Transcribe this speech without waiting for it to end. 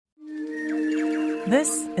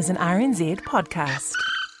This is an RNZ podcast.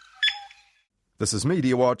 This is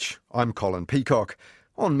Mediawatch. I'm Colin Peacock.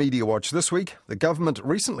 On Mediawatch this week, the government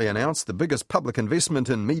recently announced the biggest public investment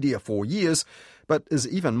in media for years, but is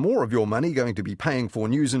even more of your money going to be paying for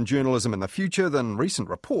news and journalism in the future than recent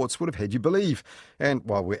reports would have had you believe? And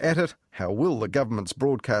while we're at it, how will the government's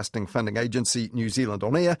broadcasting funding agency, New Zealand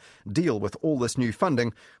On Air, deal with all this new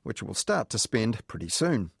funding, which will start to spend pretty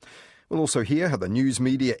soon? We'll also hear how the news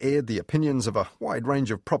media aired the opinions of a wide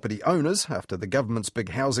range of property owners after the government's big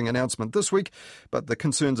housing announcement this week, but the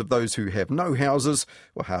concerns of those who have no houses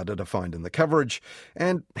were harder to find in the coverage.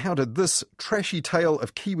 And how did this trashy tale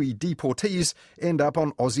of Kiwi deportees end up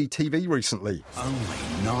on Aussie TV recently?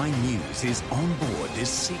 Only 9 News is on board this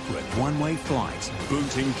secret one-way flight,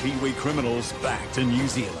 booting Kiwi criminals back to New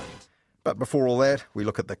Zealand. But before all that, we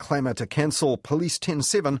look at the clamour to cancel Police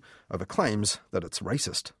 10-7 over claims that it's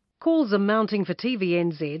racist. Calls are mounting for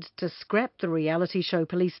TVNZ to scrap the reality show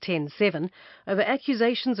Police 10-7 over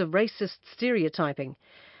accusations of racist stereotyping.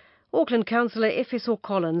 Auckland councillor Efeso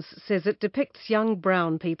Collins says it depicts young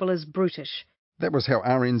brown people as brutish. That was how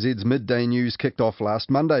RNZ's midday news kicked off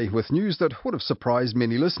last Monday, with news that would have surprised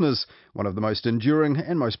many listeners. One of the most enduring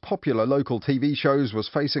and most popular local TV shows was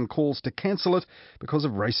facing calls to cancel it because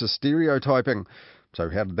of racist stereotyping. So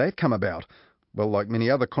how did that come about? Well, like many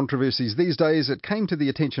other controversies these days, it came to the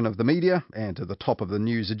attention of the media and to the top of the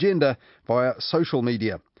news agenda via social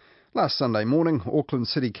media. Last Sunday morning, Auckland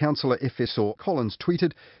City Councillor Efeso Collins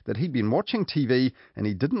tweeted that he'd been watching TV and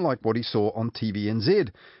he didn't like what he saw on TVNZ.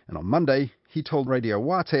 And on Monday, he told Radio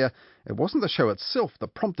Wātea it wasn't the show itself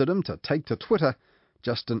that prompted him to take to Twitter,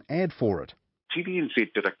 just an ad for it.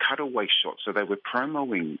 TVNZ did a cutaway shot, so they were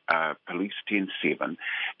promoting Police 10-7,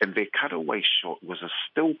 and their cutaway shot was a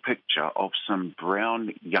still picture of some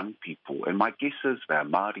brown young people, and my guess is they're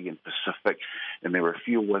Māori and Pacific, and there were a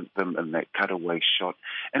few of them in that cutaway shot,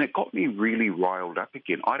 and it got me really riled up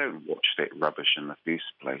again. I don't watch that rubbish in the first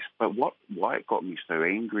place, but why it got me so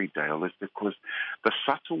angry, Dale, is because the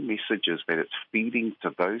subtle messages that it's feeding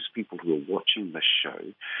to those people who are watching the show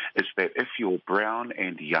is that if you're brown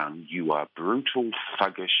and young, you are brutal,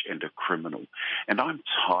 thuggish and a criminal. And I'm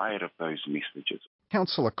tired of those messages.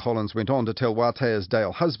 Councillor Collins went on to tell Wātea's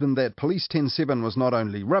Dale husband that Police 10-7 was not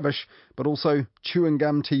only rubbish, but also chewing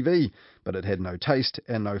gum TV. But it had no taste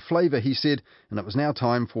and no flavour, he said, and it was now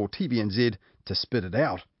time for TVNZ to spit it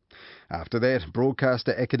out. After that,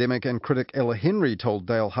 broadcaster, academic and critic Ella Henry told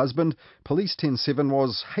Dale husband Police 10-7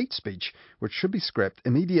 was hate speech, which should be scrapped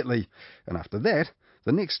immediately. And after that,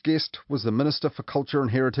 the next guest was the Minister for Culture and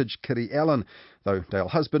Heritage, Kiri Allen, though Dale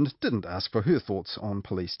husband didn't ask for her thoughts on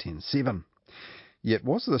Police 10-7. Yet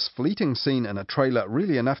was this fleeting scene in a trailer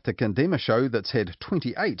really enough to condemn a show that's had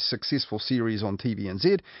 28 successful series on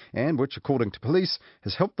TVNZ and which, according to police,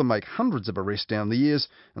 has helped them make hundreds of arrests down the years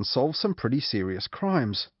and solve some pretty serious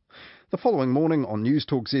crimes? The following morning on News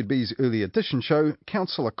Talk ZB's Early Edition show,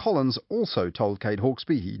 Councillor Collins also told Kate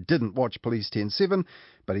Hawkesby he didn't watch Police 10-7,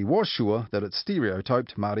 but he was sure that it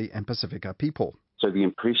stereotyped Māori and Pacifica people. So the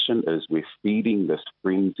impression is we're feeding this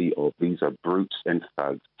frenzy of these are brutes and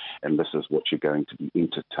thugs, and this is what you're going to be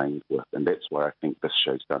entertained with. And that's why I think this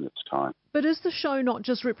show's done its time. But is the show not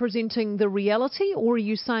just representing the reality, or are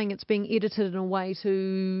you saying it's being edited in a way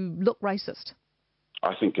to look racist?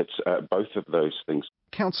 I think it's both of those things.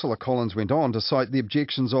 Councillor Collins went on to cite the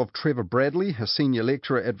objections of Trevor Bradley, a senior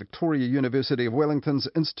lecturer at Victoria University of Wellington's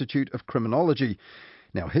Institute of Criminology.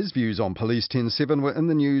 Now, his views on Police 10-7 were in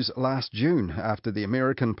the news last June after the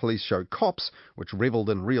American police show Cops, which revelled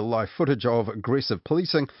in real-life footage of aggressive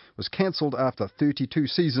policing, was cancelled after 32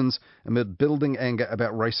 seasons amid building anger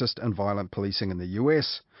about racist and violent policing in the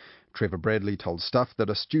US. Trevor Bradley told Stuff that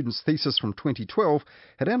a student's thesis from 2012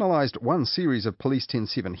 had analysed one series of Police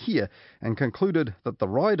 10-7 here and concluded that the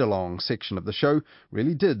ride-along section of the show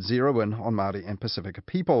really did zero in on Māori and Pacifica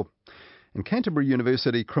people. And Canterbury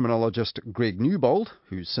University criminologist Greg Newbold,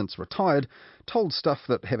 who's since retired, told Stuff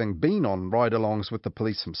that having been on ride-alongs with the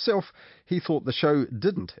police himself, he thought the show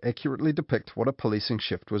didn't accurately depict what a policing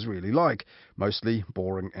shift was really like, mostly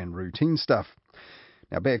boring and routine stuff.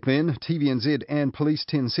 Now back then, TVNZ and Police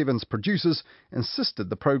 10-7's producers insisted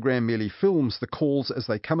the programme merely films the calls as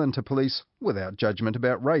they come into police without judgment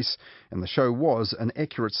about race, and the show was an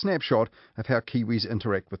accurate snapshot of how Kiwis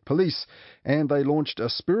interact with police, and they launched a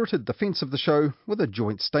spirited defence of the show with a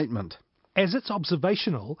joint statement. As it's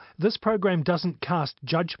observational, this program doesn't cast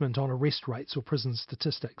judgment on arrest rates or prison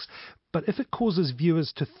statistics, but if it causes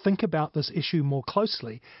viewers to think about this issue more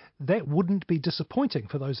closely, that wouldn't be disappointing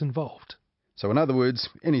for those involved. So in other words,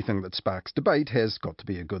 anything that sparks debate has got to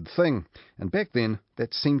be a good thing. And back then,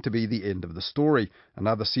 that seemed to be the end of the story.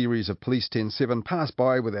 Another series of Police 10-7 passed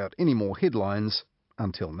by without any more headlines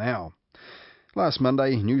until now. Last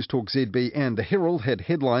Monday, News Talk ZB and The Herald had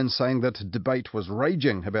headlines saying that debate was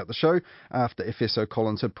raging about the show after FSO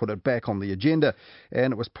Collins had put it back on the agenda,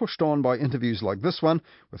 and it was pushed on by interviews like this one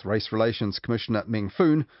with Race Relations Commissioner Meng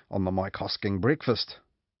Foon on the Mike Hosking breakfast.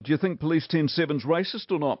 Do you think Police 10-7's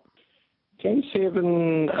racist or not?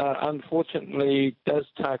 10-7 unfortunately does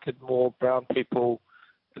target more brown people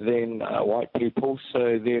than white people,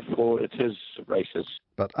 so therefore it is racist.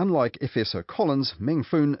 But unlike FSO Collins, Meng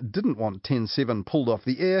Foon didn't want 10-7 pulled off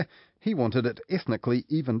the air. He wanted it ethnically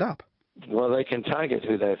evened up. Well, they can target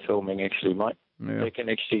who they're filming, actually, Mike. Yeah. They can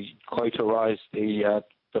actually quotarise the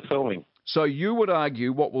filming. So you would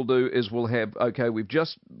argue what we'll do is we'll have, okay, we've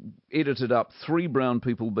just edited up 3 brown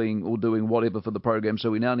people being or doing whatever for the program,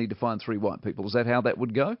 so we now need to find 3 white people. Is that how that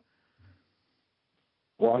would go?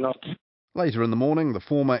 Why not? Later in the morning, the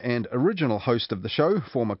former and original host of the show,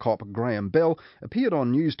 former cop Graham Bell, appeared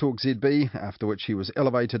on News Talk ZB, after which he was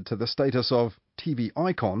elevated to the status of TV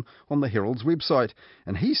icon on the Herald's website.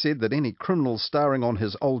 And he said that any criminals starring on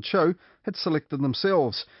his old show had selected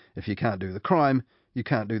themselves. If you can't do the crime, you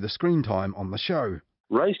can't do the screen time on the show.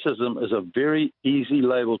 Racism is a very easy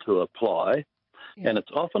label to apply, and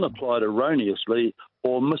it's often applied erroneously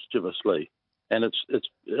or mischievously. And it's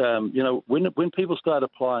when people start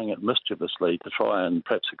applying it mischievously to try and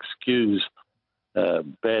perhaps excuse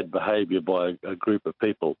bad behaviour by a group of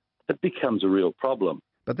people, it becomes a real problem.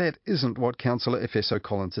 But that isn't what Councillor FSO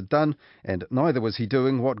Collins had done, and neither was he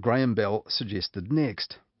doing what Graham Bell suggested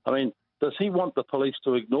next. I mean, does he want the police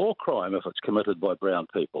to ignore crime if it's committed by brown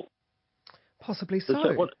people? Possibly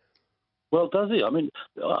so. Well, does he? I mean,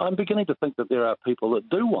 I'm beginning to think that there are people that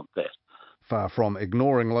do want that. Far from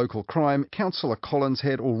ignoring local crime, Councillor Collins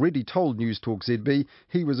had already told News Talk ZB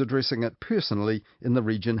he was addressing it personally in the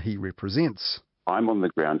region he represents. I'm on the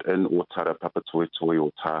ground in Otara, Papatoetoe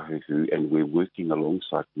or Tāhuhu, and we're working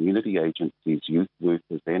alongside community agencies, youth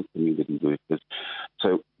workers and community workers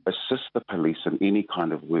to assist the police in any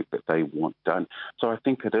kind of work that they want done. So I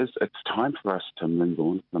think it's time for us to move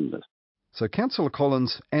on from this. So Councillor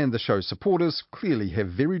Collins and the show's supporters clearly have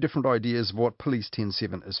very different ideas of what Police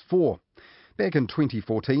 10-7 is for. Back in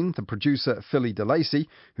 2014, the producer Philly DeLacy,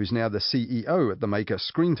 who's now the CEO at the maker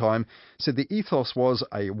Screentime, said the ethos was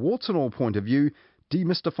a warts-and-all point of view,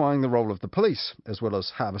 demystifying the role of the police, as well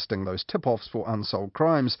as harvesting those tip-offs for unsolved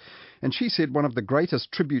crimes. And she said one of the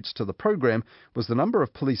greatest tributes to the program was the number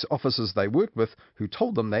of police officers they worked with who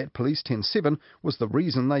told them that Police 10-7 was the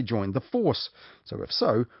reason they joined the force. So if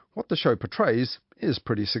so, what the show portrays is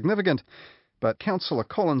pretty significant. But Councillor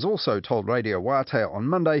Collins also told Radio Wātea on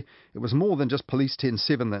Monday it was more than just Police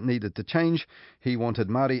 10-7 that needed to change. He wanted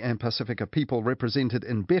Māori and Pacifica people represented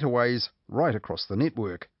in better ways right across the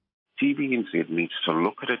network. TVNZ needs to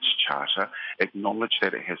look at its charter, acknowledge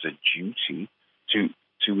that it has a duty to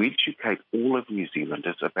educate all of New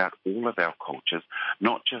Zealanders about all of our cultures,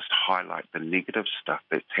 not just highlight the negative stuff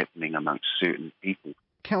that's happening amongst certain people.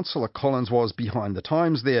 Councillor Collins was behind the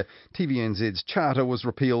times there. TVNZ's charter was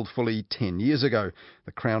repealed fully 10 years ago.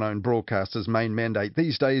 The Crown-owned broadcaster's main mandate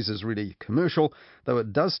these days is really commercial, though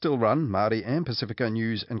it does still run Māori and Pacifica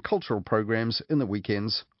news and cultural programs in the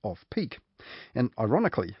weekends off-peak. And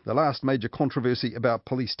ironically, the last major controversy about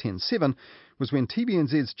Police 10-7 was when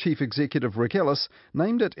TVNZ's chief executive Rick Ellis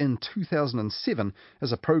named it in 2007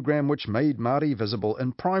 as a program which made Māori visible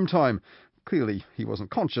in prime time. Clearly, he wasn't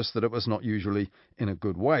conscious that it was not usually in a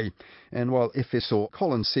good way. And while FSO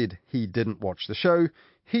Collins said he didn't watch the show,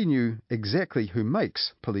 he knew exactly who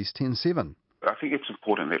makes Police 10-7. I think it's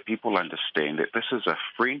important that people understand that this is a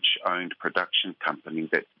French-owned production company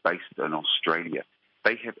that's based in Australia.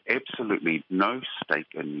 They have absolutely no stake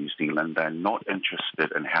in New Zealand. They're not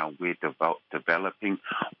interested in how we're developing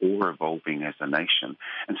or evolving as a nation.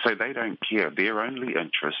 And so they don't care. Their only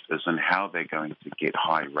interest is in how they're going to get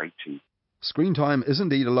high ratings. Screentime is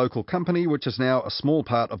indeed a local company which is now a small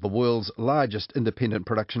part of the world's largest independent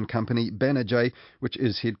production company, Banijay, which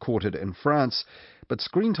is headquartered in France. But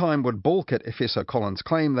Screentime would balk at FSO Collins'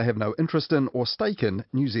 claim they have no interest in or stake in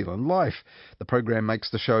New Zealand life. The program makes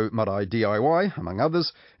the show Marae DIY, among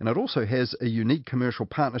others, and it also has a unique commercial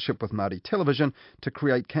partnership with Māori Television to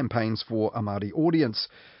create campaigns for a Māori audience.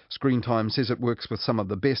 Screentime says it works with some of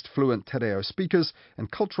the best fluent te reo speakers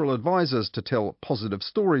and cultural advisors to tell positive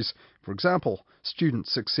stories. For example, student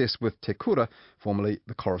success with Te Kura, formerly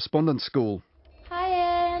the Correspondence School. Hi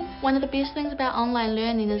Anne. One of the best things about online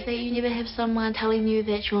learning is that you never have someone telling you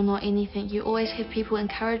that you're not anything. You always have people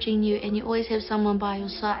encouraging you and you always have someone by your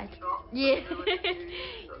side. Yeah.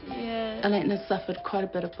 Yeah. Elena suffered quite a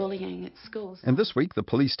bit of bullying at schools. And this week, the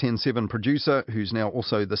Police 10/7 producer, who's now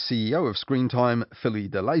also the CEO of Screen Time, Philly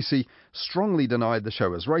DeLacy, strongly denied the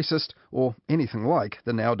show is racist or anything like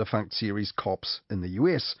the now-defunct series Cops in the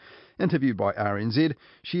US. Interviewed by RNZ,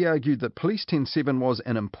 she argued that Police 10/7 was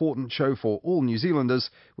an important show for all New Zealanders,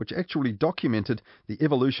 which actually documented the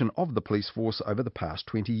evolution of the police force over the past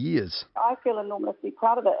 20 years. I feel enormously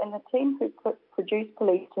proud of it, and the team who produced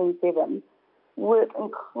Police 10/7 worked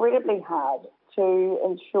incredibly hard to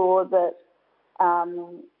ensure that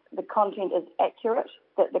the content is accurate,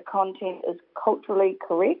 that the content is culturally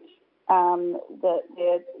correct, that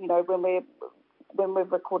when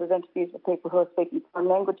we've recorded interviews with people who are speaking foreign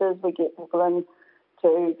languages, we get people in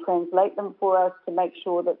to translate them for us to make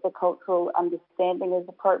sure that the cultural understanding is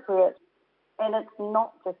appropriate. And it's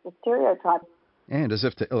not just a stereotype. And as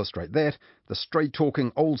if to illustrate that, the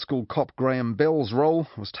straight-talking old-school cop Graham Bell's role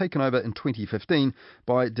was taken over in 2015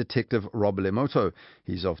 by Detective Rob Lemoto.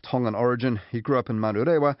 He's of Tongan origin, he grew up in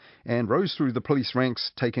Manurewa and rose through the police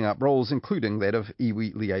ranks, taking up roles including that of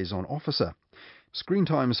iwi liaison officer. Screen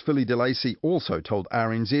Time's Philly DeLacy also told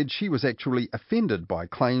RNZ she was actually offended by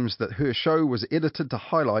claims that her show was edited to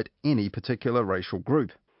highlight any particular racial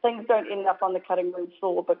group. Things don't end up on the cutting room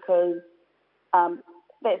floor because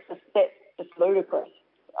that's just ludicrous.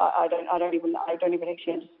 I don't even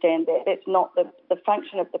actually understand that. That's not the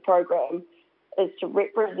function of the program. Is to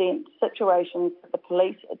represent situations that the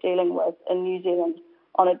police are dealing with in New Zealand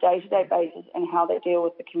on a day-to-day basis and how they deal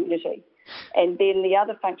with the community. And then the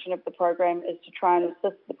other function of the program is to try and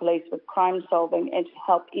assist the police with crime solving and to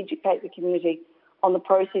help educate the community on the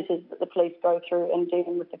processes that the police go through in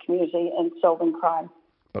dealing with the community and solving crime.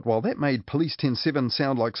 But while that made Police 10/7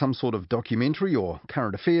 sound like some sort of documentary or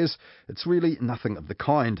current affairs, it's really nothing of the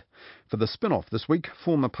kind. For the spin-off this week,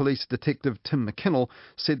 former police detective Tim McKinnell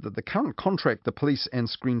said that the current contract the police and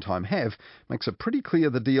Screen Time have makes it pretty clear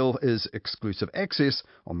the deal is exclusive access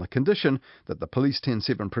on the condition that the Police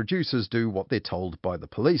 10/7 producers do what they're told by the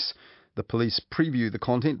police. The police preview the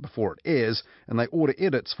content before it airs, and they order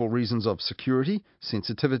edits for reasons of security,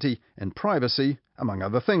 sensitivity and privacy, among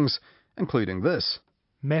other things, including this.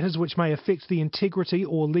 Matters which may affect the integrity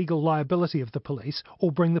or legal liability of the police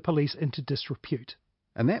or bring the police into disrepute.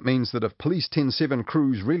 And that means that if Police 10/7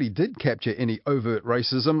 crews really did capture any overt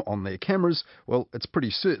racism on their cameras, well, it's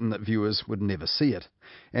pretty certain that viewers would never see it.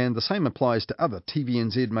 And the same applies to other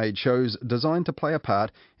TVNZ-made shows designed to play a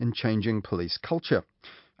part in changing police culture.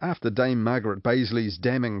 After Dame Margaret Baisley's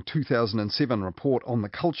damning 2007 report on the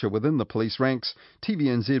culture within the police ranks,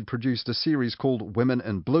 TVNZ produced a series called Women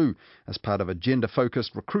in Blue as part of a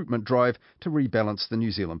gender-focused recruitment drive to rebalance the New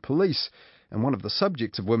Zealand police. And one of the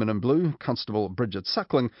subjects of Women in Blue, Constable Bridget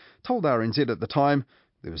Suckling, told RNZ at the time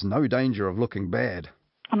there was no danger of looking bad.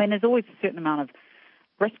 I mean, there's always a certain amount of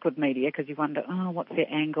risk with media because you wonder, what's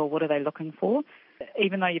their angle, what are they looking for?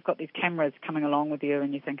 Even though you've got these cameras coming along with you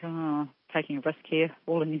and you think, taking a risk here,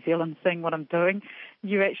 all in New Zealand, seeing what I'm doing,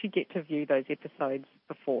 you actually get to view those episodes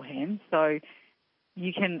beforehand. So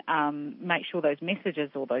you can make sure those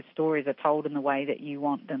messages or those stories are told in the way that you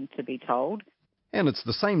want them to be told. And it's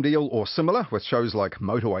the same deal or similar with shows like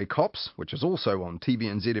Motorway Cops, which is also on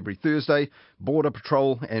TVNZ every Thursday, Border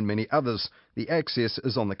Patrol and many others. The access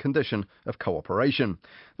is on the condition of cooperation.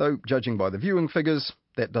 Though, judging by the viewing figures,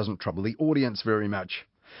 that doesn't trouble the audience very much.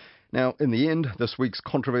 Now, in the end, this week's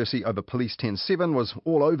controversy over Police 10/7 was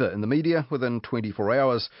all over in the media within 24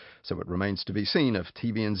 hours, so it remains to be seen if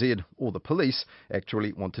TVNZ or the police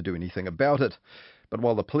actually want to do anything about it. But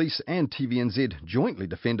while the police and TVNZ jointly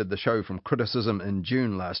defended the show from criticism in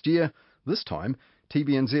June last year, this time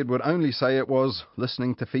TVNZ would only say it was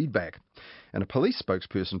listening to feedback. And a police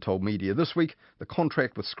spokesperson told media this week the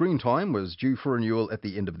contract with Screen Time was due for renewal at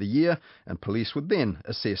the end of the year, and police would then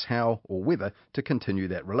assess how or whether to continue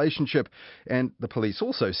that relationship. And the police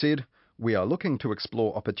also said, "We are looking to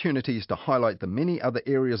explore opportunities to highlight the many other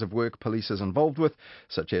areas of work police is involved with,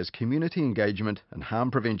 such as community engagement and harm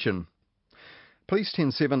prevention." Police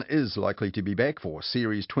 10/7 is likely to be back for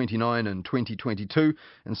Series 29 in 2022,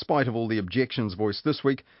 in spite of all the objections voiced this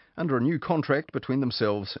week, under a new contract between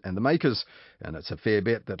themselves and the makers. And it's a fair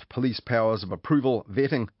bet that police powers of approval,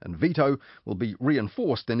 vetting and veto will be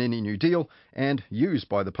reinforced in any new deal and used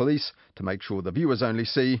by the police to make sure the viewers only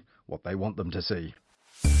see what they want them to see.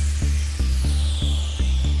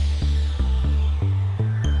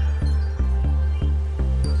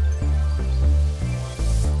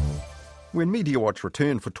 When Mediawatch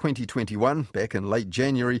returned for 2021, back in late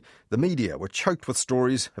January, the media were choked with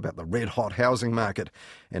stories about the red-hot housing market.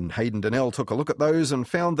 And Hayden Donnell took a look at those and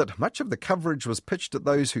found that much of the coverage was pitched at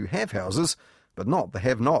those who have houses, but not the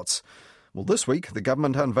have-nots. Well, this week, the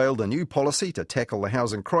government unveiled a new policy to tackle the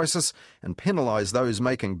housing crisis and penalise those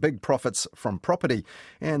making big profits from property.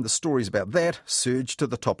 And the stories about that surged to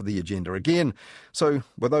the top of the agenda again. So,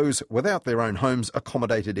 were those without their own homes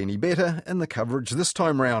accommodated any better in the coverage this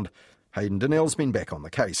time round? Hayden Donnell's been back on the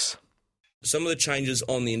case. Some of the changes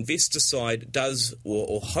on the investor side does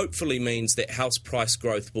or hopefully means that house price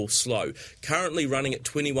growth will slow. Currently running at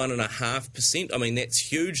 21.5%. I mean, that's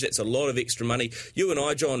huge. That's a lot of extra money. You and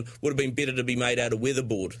I, John, would have been better to be made out of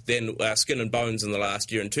weatherboard than skin and bones in the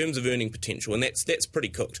last year in terms of earning potential, and that's pretty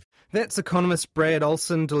cooked. That's economist Brad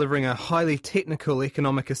Olsen delivering a highly technical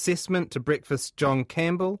economic assessment to Breakfast's John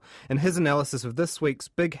Campbell in his analysis of this week's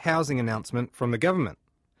big housing announcement from the government.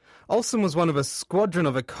 Olsen was one of a squadron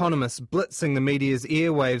of economists blitzing the media's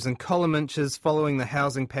airwaves and column inches following the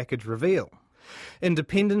housing package reveal.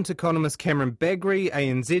 Independent economist Cameron Bagri,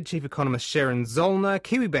 ANZ Chief Economist Sharon Zollner,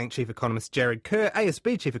 Kiwibank Chief Economist Jared Kerr,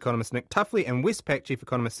 ASB Chief Economist Nick Tuffley and Westpac Chief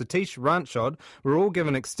Economist Satish Ranchod were all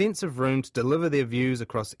given extensive room to deliver their views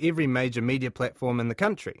across every major media platform in the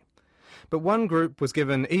country. But one group was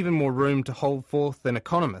given even more room to hold forth than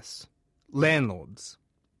economists: landlords.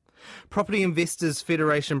 Property Investors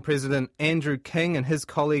Federation President Andrew King and his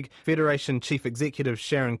colleague Federation Chief Executive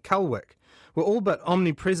Sharon Culwick were all but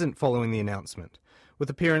omnipresent following the announcement, with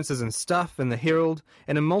appearances in Stuff and The Herald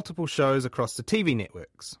and in multiple shows across the TV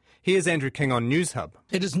networks. Here's Andrew King on News Hub.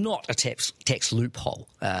 It is not a tax loophole,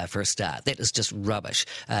 for a start. That is just rubbish.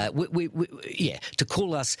 To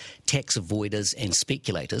call us tax avoiders and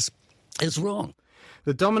speculators is wrong.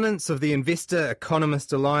 The dominance of the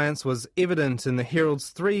Investor-Economist alliance was evident in the Herald's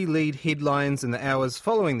three lead headlines in the hours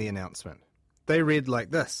following the announcement. They read like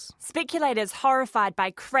this: Speculators horrified by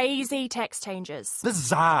crazy tax changes.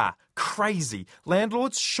 Bizarre. Crazy.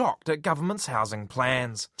 Landlords shocked at government's housing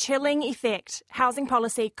plans. Chilling effect. Housing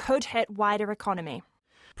policy could hit wider economy.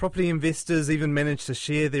 Property investors even managed to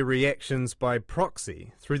share their reactions by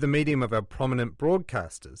proxy through the medium of our prominent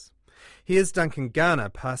broadcasters. Here's Duncan Garner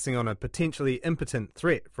passing on a potentially impotent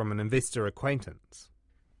threat from an investor acquaintance.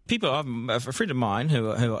 A friend of mine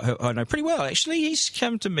who I know pretty well, actually, he's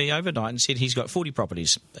come to me overnight and said he's got 40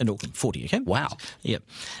 properties in Auckland. 40, okay? Wow. Yep.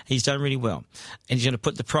 He's done really well. And he's going to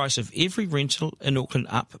put the price of every rental in Auckland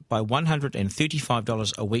up by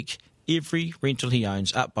 $135 a week. Every rental he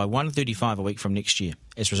owns up by $135 a week from next year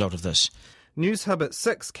as a result of this. News Hub at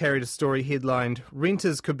 6 carried a story headlined,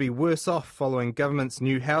 "Renters could be worse off following government's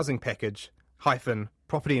new housing package,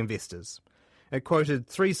 property investors." It quoted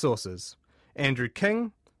three sources: Andrew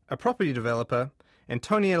King, a property developer, and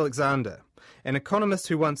Tony Alexander, an economist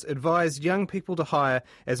who once advised young people to hire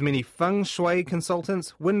as many feng shui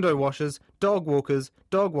consultants, window washers, dog walkers,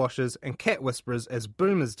 dog washers and cat whisperers as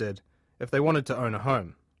boomers did if they wanted to own a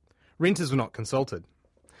home. Renters were not consulted.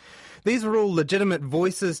 These were all legitimate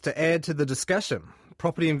voices to add to the discussion.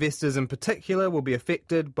 Property investors in particular will be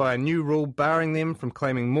affected by a new rule barring them from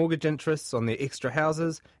claiming mortgage interests on their extra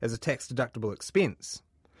houses as a tax-deductible expense.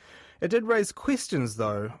 It did raise questions,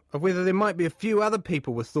 though, of whether there might be a few other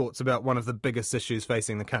people with thoughts about one of the biggest issues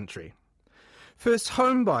facing the country. First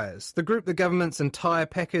home buyers, the group the government's entire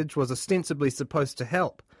package was ostensibly supposed to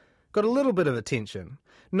help, got a little bit of attention,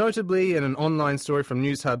 notably in an online story from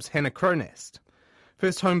News Hub's Hannah Cronast.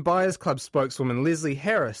 First Home Buyers Club spokeswoman Leslie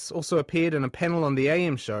Harris also appeared in a panel on the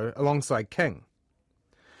AM show alongside King.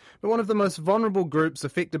 But one of the most vulnerable groups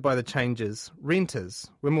affected by the changes, renters,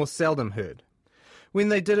 were more seldom heard. When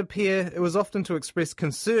they did appear, it was often to express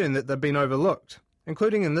concern that they'd been overlooked,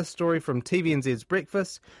 including in this story from TVNZ's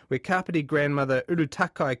Breakfast, where Kapiti grandmother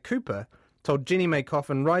Urutakai Cooper told Jenny May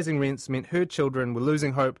Coffin rising rents meant her children were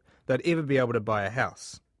losing hope they'd ever be able to buy a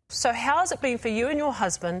house. So how has it been for you and your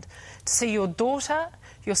husband to see your daughter,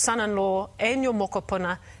 your son-in-law and your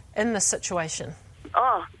mokopuna in this situation?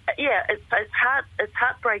 Oh, yeah, it's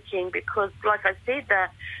heartbreaking because, like I said,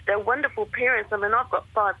 they're wonderful parents. I mean, I've got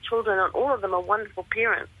 5 children and all of them are wonderful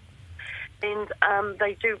parents. And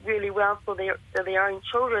they do really well for their own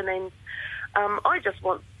children, and I just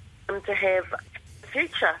want them to have a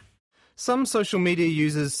future. Some social media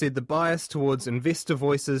users said the bias towards investor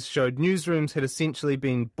voices showed newsrooms had essentially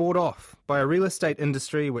been bought off by a real estate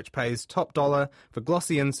industry which pays top dollar for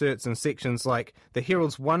glossy inserts in sections like The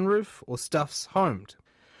Herald's One Roof or Stuff's Homed.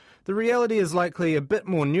 The reality is likely a bit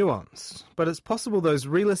more nuanced, but it's possible those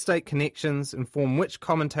real estate connections inform which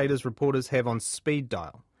commentators reporters have on speed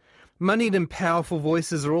dial. Moneyed and powerful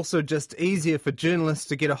voices are also just easier for journalists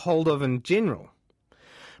to get a hold of in general.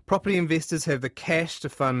 Property investors have the cash to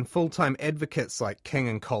fund full-time advocates like King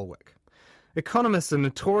and Colwick. Economists are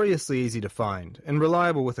notoriously easy to find and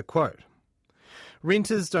reliable with a quote.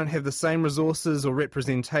 Renters don't have the same resources or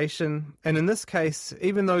representation, and in this case,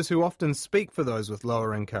 even those who often speak for those with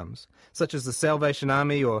lower incomes, such as the Salvation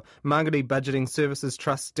Army or Māngere Budgeting Services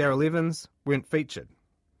Trust Daryl Evans, weren't featured.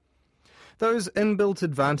 Those inbuilt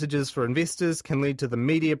advantages for investors can lead to the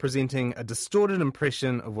media presenting a distorted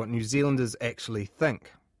impression of what New Zealanders actually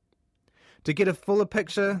think. To get a fuller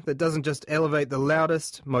picture that doesn't just elevate the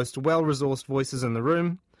loudest, most well-resourced voices in the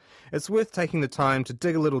room, it's worth taking the time to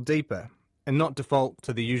dig a little deeper and not default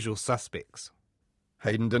to the usual suspects.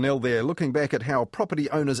 Hayden Donnell there, looking back at how property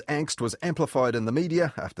owners' angst was amplified in the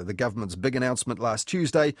media after the government's big announcement last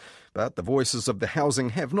Tuesday, but the voices of the housing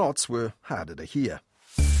have-nots were harder to hear.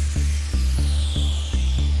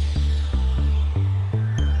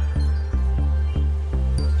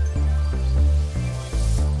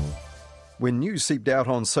 When news seeped out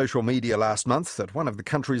on social media last month that one of the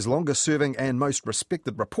country's longest-serving and most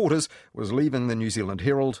respected reporters was leaving the New Zealand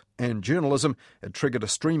Herald and journalism, it triggered a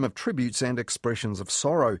stream of tributes and expressions of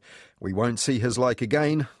sorrow. "We won't see his like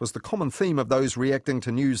again" was the common theme of those reacting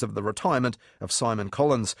to news of the retirement of Simon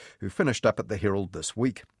Collins, who finished up at the Herald this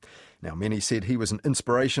week. Now, many said he was an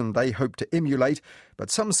inspiration they hoped to emulate, but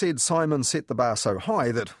some said Simon set the bar so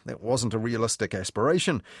high that wasn't a realistic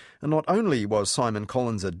aspiration. And not only was Simon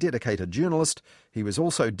Collins a dedicated journalist, he was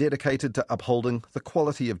also dedicated to upholding the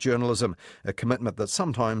quality of journalism, a commitment that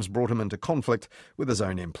sometimes brought him into conflict with his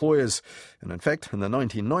own employers. And in fact, in the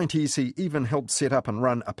 1990s, he even helped set up and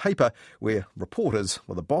run a paper where reporters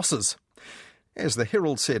were the bosses. As the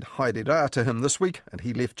Herald said haere to him this week, and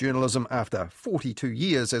he left journalism after 42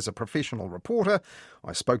 years as a professional reporter,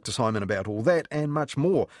 I spoke to Simon about all that and much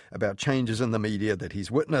more about changes in the media that he's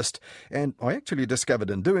witnessed. And I actually discovered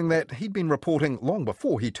in doing that he'd been reporting long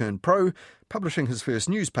before he turned pro, publishing his first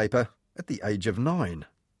newspaper at the age of 9.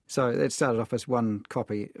 So it started off as one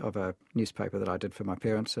copy of a newspaper that I did for my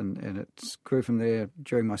parents, and it grew from there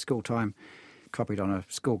during my school time. Copied on a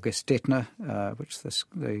school gestetner, which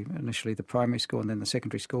initially the primary school and then the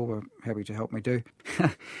secondary school were happy to help me do.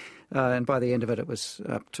 And by the end of it, it was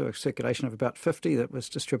up to a circulation of about 50 that was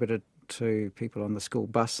distributed to people on the school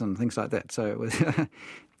bus and things like that. So it was a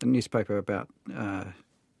newspaper about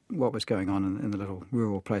what was going on in the little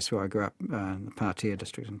rural place where I grew up, in the Pātea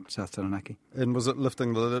district in South Taranaki. And was it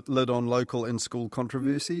lifting the lid on local and school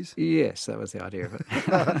controversies? Yes, that was the idea of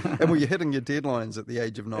it. And were you hitting your deadlines at the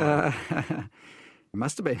age of 9?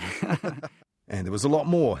 Must have been. And there was a lot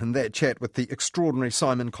more in that chat with the extraordinary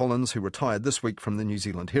Simon Collins, who retired this week from the New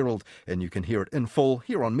Zealand Herald, and you can hear it in full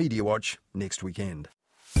here on Mediawatch next weekend.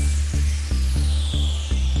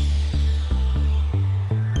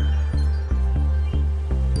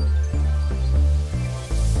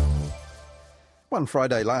 One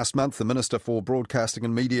Friday last month, the Minister for Broadcasting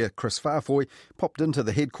and Media, Chris Whāwhoi, popped into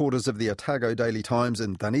the headquarters of the Otago Daily Times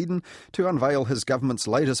in Dunedin to unveil his government's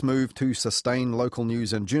latest move to sustain local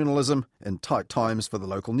news and journalism in tight times for the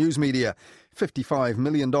local news media. $55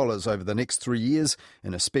 million over the next 3 years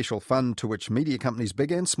in a special fund to which media companies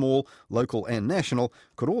big and small, local and national,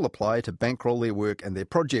 could all apply to bankroll their work and their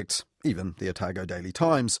projects, even the Otago Daily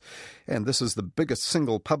Times. And this is the biggest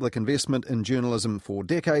single public investment in journalism for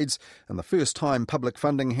decades, and the first time public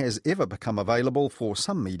funding has ever become available for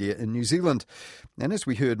some media in New Zealand. And as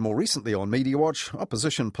we heard more recently on Mediawatch,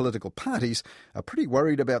 opposition political parties are pretty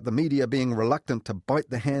worried about the media being reluctant to bite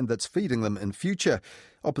the hand that's feeding them in future.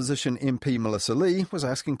 Opposition MP Melissa Lee was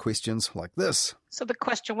asking questions like this. So the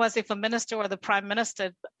question was, if a minister or the Prime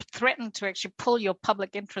Minister threatened to actually pull your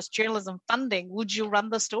public interest journalism funding, would you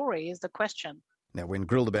run the story, is the question. Now, when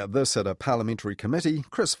grilled about this at a parliamentary committee,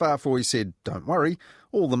 Chris Whāwhoi said, "Don't worry,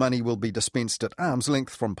 all the money will be dispensed at arm's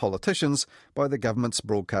length from politicians by the government's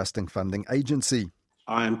broadcasting funding agency."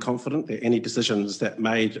 I am confident that any decisions that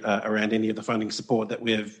made around any of the funding support that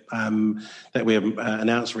we have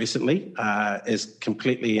announced recently is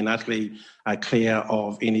completely and utterly clear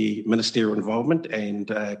of any ministerial involvement,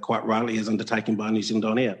 and quite rightly is undertaken by New Zealand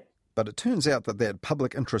On Air. But it turns out that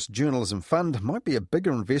public interest journalism fund might be a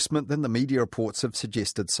bigger investment than the media reports have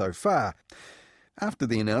suggested so far. After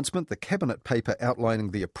the announcement, the Cabinet paper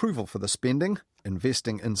outlining the approval for the spending,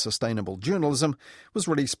 Investing in Sustainable Journalism, was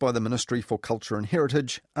released by the Ministry for Culture and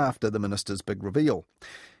Heritage after the Minister's big reveal.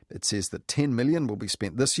 It says that $10 million will be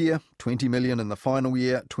spent this year, $20 million in the final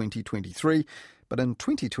year, 2023, but in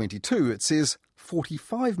 2022 it says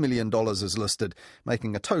 $45 million is listed,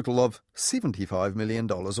 making a total of $75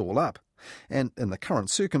 million all up. And in the current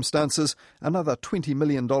circumstances, another $20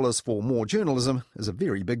 million for more journalism is a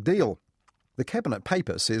very big deal. The Cabinet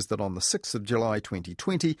paper says that on the 6th of July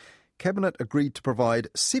 2020, Cabinet agreed to provide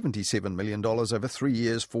 $77 million over 3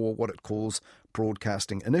 years for what it calls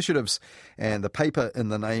broadcasting initiatives. And the paper in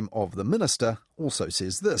the name of the minister also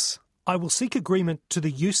says this. I will seek agreement to the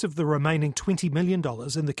use of the remaining $20 million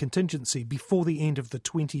in the contingency before the end of the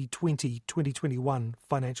 2020-2021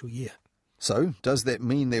 financial year. So, does that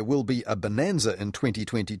mean there will be a bonanza in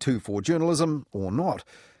 2022 for journalism or not?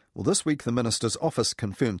 Well, this week the Minister's office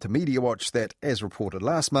confirmed to Mediawatch that, as reported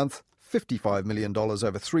last month, $55 million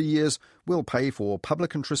over 3 years will pay for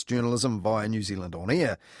public interest journalism via New Zealand On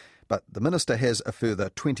Air. But the Minister has a further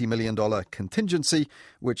 $20 million contingency,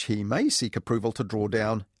 which he may seek approval to draw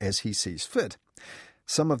down as he sees fit.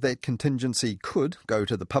 Some of that contingency could go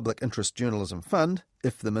to the Public Interest Journalism Fund,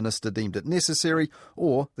 if the Minister deemed it necessary,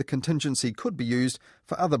 or the contingency could be used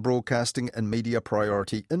for other broadcasting and media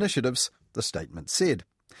priority initiatives, the statement said.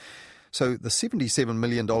 So the $77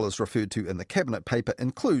 million referred to in the Cabinet paper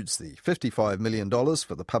includes the $55 million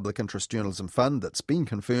for the Public Interest Journalism Fund that's been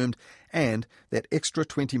confirmed and that extra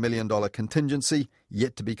 $20 million contingency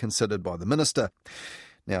yet to be considered by the Minister.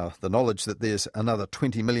 Now, the knowledge that there's another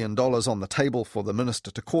 $20 million on the table for the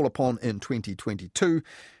Minister to call upon in 2022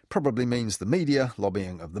 probably means the media,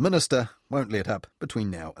 lobbying of the Minister, won't let up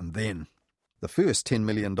between now and then. The first $10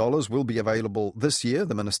 million will be available this year,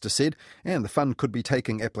 the Minister said, and the fund could be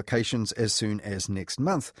taking applications as soon as next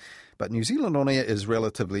month. But New Zealand On Air is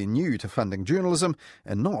relatively new to funding journalism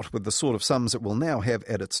and not with the sort of sums it will now have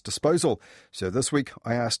at its disposal. So this week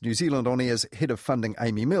I asked New Zealand On Air's head of funding,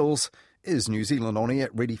 Amy Mills, is New Zealand On Air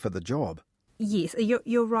ready for the job? Yes,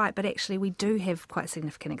 you're right, but actually we do have quite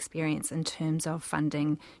significant experience in terms of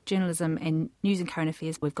funding journalism and news and current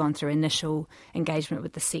affairs. We've gone through initial engagement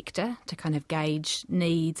with the sector to kind of gauge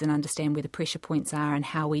needs and understand where the pressure points are and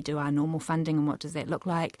how we do our normal funding and what does that look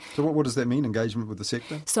like. So what does that mean, engagement with the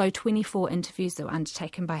sector? So 24 interviews that were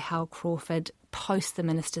undertaken by Hal Crawford post the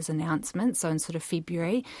Minister's announcement, so in sort of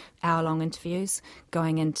February, hour-long interviews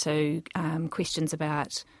going into questions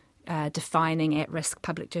about defining at-risk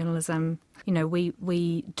public journalism. You know,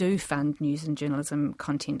 we do fund news and journalism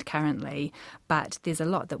content currently, but there's a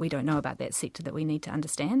lot that we don't know about that sector that we need to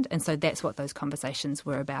understand. And so that's what those conversations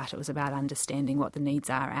were about. It was about understanding what the needs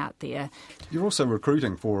are out there. You're also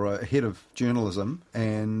recruiting for a head of journalism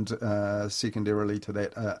and secondarily to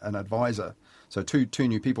that an advisor. So two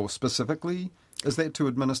new people specifically. Is that to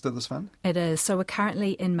administer this fund? It is. So we're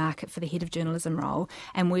currently in market for the head of journalism role,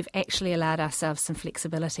 and we've actually allowed ourselves some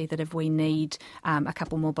flexibility that if we need a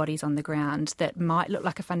couple more bodies on the ground that might look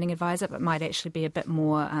like a funding advisor but might actually be a bit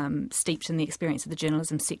more steeped in the experience of the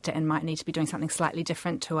journalism sector and might need to be doing something slightly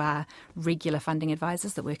different to our regular funding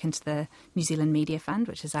advisors that work into the New Zealand Media Fund,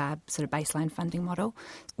 which is our sort of baseline funding model.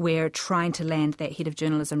 We're trying to land that head of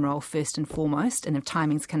journalism role first and foremost, and if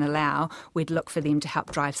timings can allow, we'd look for them to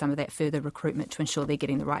help drive some of that further recruitment to ensure they're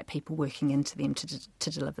getting the right people working into them to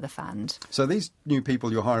deliver the fund. So these new people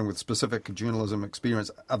you're hiring with specific journalism experience,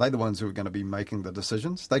 are they the ones who are going to be making the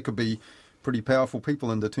decisions? They could be pretty powerful people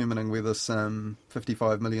in determining where this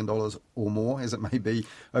 $55 million or more, as it may be,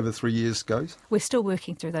 over 3 years goes? We're still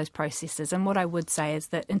working through those processes, and what I would say is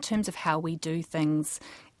that in terms of how we do things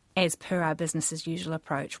as per our business as usual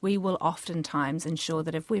approach, we will oftentimes ensure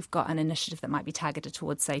that if we've got an initiative that might be targeted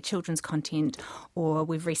towards, say, children's content, or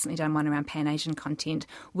we've recently done one around Pan-Asian content,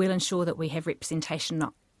 we'll ensure that we have representation,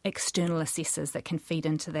 not external assessors that can feed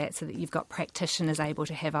into that, so that you've got practitioners able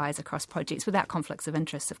to have eyes across projects without conflicts of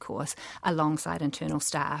interest, of course, alongside internal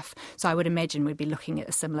staff. So I would imagine we'd be looking at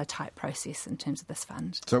a similar type process in terms of this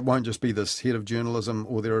fund. So it won't just be this head of journalism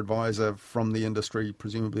or their advisor from the industry,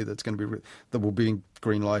 presumably, that's going to be that will be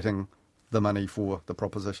greenlighting the money for the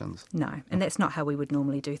propositions. No, and that's not how we would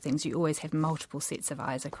normally do things. You always have multiple sets of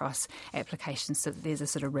eyes across applications, so that there's a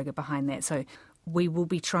sort of rigour behind that. So we will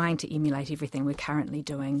be trying to emulate everything we're currently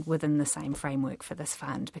doing within the same framework for this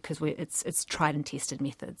fund, because it's tried and tested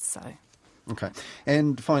methods. So, okay.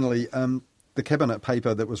 And finally, the Cabinet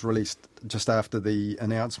paper that was released just after the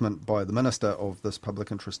announcement by the Minister of this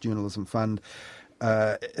Public Interest Journalism Fund,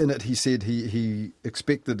 in it he said he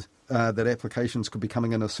expected that applications could be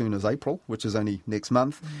coming in as soon as April, which is only next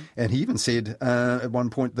month. And he even said at one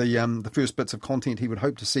point the first bits of content he would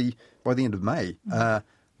hope to see by the end of May.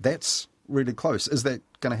 That's really close. Is that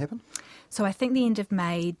going to happen? So I think the end of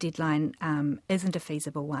May deadline isn't a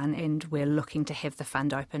feasible one, and we're looking to have the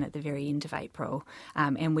fund open at the very end of April.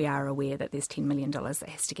 And we are aware that there's $10 million that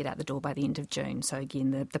has to get out the door by the end of June. So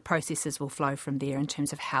again, the processes will flow from there in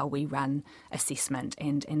terms of how we run assessment.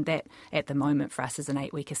 And that, at the moment, for us is an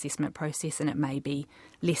 8-week assessment process, and it may be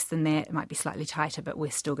less than that, it might be slightly tighter, but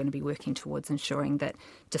we're still going to be working towards ensuring that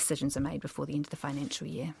decisions are made before the end of the financial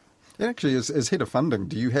year. Actually, as head of funding,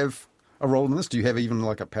 do you have a role in this? Do you have even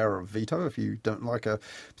like a power of veto? If you don't like a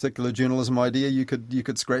particular journalism idea, you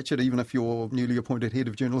could scratch it, even if your newly appointed head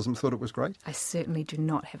of journalism thought it was great? I certainly do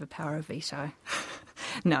not have a power of veto.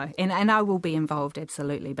 No, and I will be involved,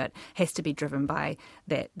 absolutely, but has to be driven by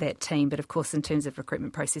that team. But of course, in terms of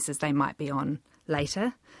recruitment processes, they might be on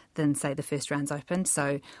later than, say, the first round's open.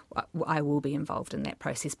 So I will be involved in that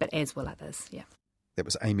process, but as will others, yeah. That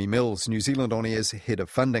was Amy Mills, New Zealand On Air's head of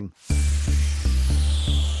funding.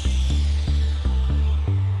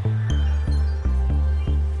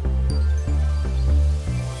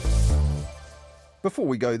 Before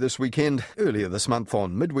we go this weekend, earlier this month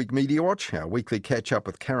on Midweek Mediawatch, our weekly catch-up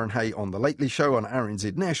with Karen Hay on The Lately Show on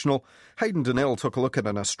RNZ National, Hayden Donnell took a look at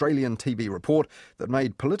an Australian TV report that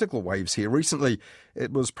made political waves here recently.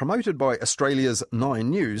 It was promoted by Australia's 9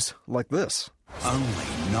 News like this. Only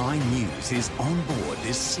 9 News is on board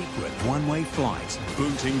this secret one-way flight,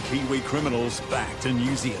 booting Kiwi criminals back to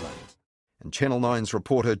New Zealand. And Channel 9's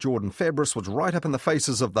reporter Jordan Fabris was right up in the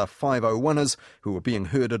faces of the 501ers who were being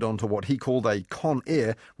herded onto what he called a Con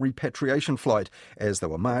Air repatriation flight as they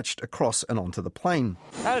were marched across and onto the plane.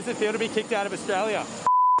 How does it feel to be kicked out of Australia?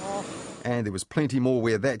 And there was plenty more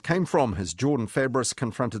where that came from, as Jordan Fabris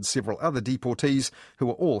confronted several other deportees who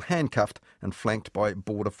were all handcuffed and flanked by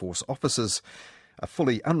Border Force officers. A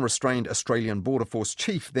fully unrestrained Australian Border Force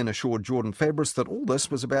chief then assured Jordan Fabris that all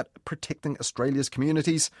this was about protecting Australia's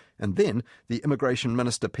communities. And then the Immigration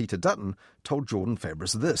Minister Peter Dutton told Jordan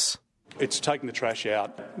Fabris this. It's taking the trash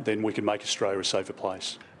out, then we can make Australia a safer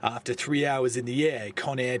place. After 3 hours in the air,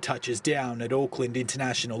 Con Air touches down at Auckland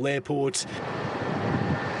International Airport.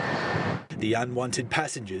 The unwanted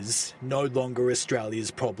passengers no longer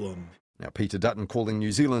Australia's problem. Now, Peter Dutton calling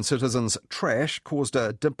New Zealand citizens trash caused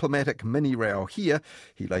a diplomatic mini-row here.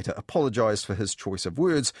 He later apologised for his choice of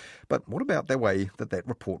words. But what about the way that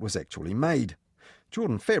report was actually made?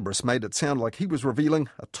 Jordan Fabris made it sound like he was revealing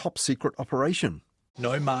a top-secret operation.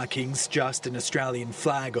 No markings, just an Australian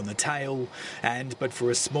flag on the tail. But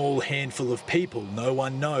for a small handful of people, no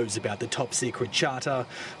one knows about the top-secret charter,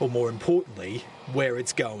 or more importantly, where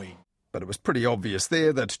it's going. But it was pretty obvious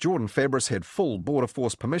there that Jordan Fabris had full Border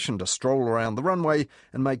Force permission to stroll around the runway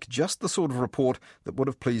and make just the sort of report that would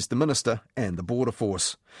have pleased the Minister and the Border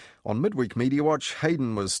Force. On Midweek Mediawatch,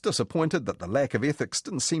 Hayden was disappointed that the lack of ethics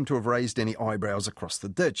didn't seem to have raised any eyebrows across the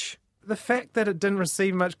ditch. The fact that it didn't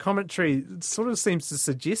receive much commentary sort of seems to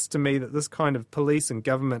suggest to me that this kind of police and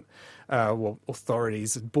government,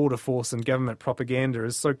 authorities, Border Force and government propaganda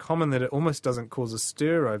is so common that it almost doesn't cause a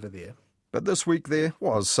stir over there. But this week there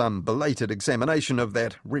was some belated examination of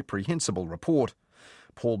that reprehensible report.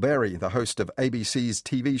 Paul Barry, the host of ABC's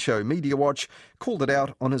TV show Mediawatch, called it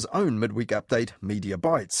out on his own midweek update, Media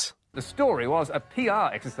Bites. The story was a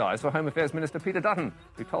PR exercise for Home Affairs Minister Peter Dutton,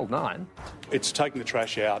 who told Nine. It's taking the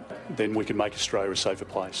trash out, then we can make Australia a safer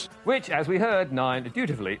place. Which, as we heard, Nine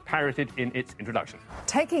dutifully parroted in its introduction.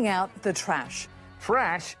 Taking out the trash.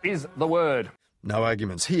 Trash is the word. No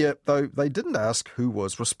arguments here, though they didn't ask who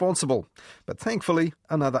was responsible. But thankfully,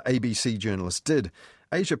 another ABC journalist did.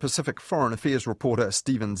 Asia-Pacific Foreign Affairs reporter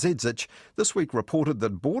Stephen Zedzic this week reported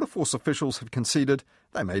that Border Force officials have conceded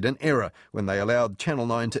they made an error when they allowed Channel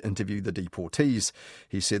 9 to interview the deportees.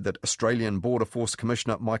 He said that Australian Border Force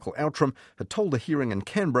Commissioner Michael Outram had told a hearing in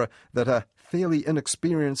Canberra that a fairly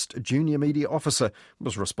inexperienced junior media officer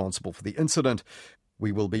was responsible for the incident.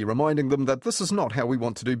 We will be reminding them that this is not how we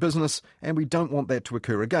want to do business, and we don't want that to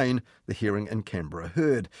occur again, the hearing in Canberra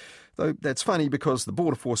heard. Though that's funny because the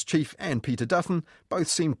Border Force chief and Peter Dutton both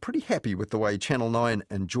seemed pretty happy with the way Channel 9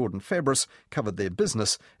 and Jordan Fabris covered their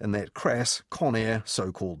business in that crass, Con Air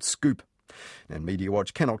so-called scoop. And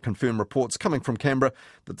Mediawatch cannot confirm reports coming from Canberra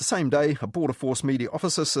that the same day a Border Force media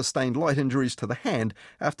officer sustained light injuries to the hand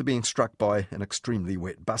after being struck by an extremely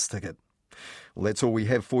wet bus ticket. Well, that's all we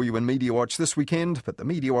have for you in Mediawatch this weekend, but the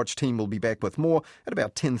Mediawatch team will be back with more at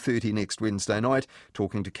about 10:30 next Wednesday night,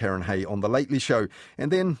 talking to Karen Hay on The Lately Show, and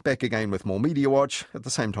then back again with more Mediawatch at the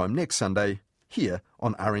same time next Sunday, here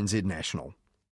on RNZ National.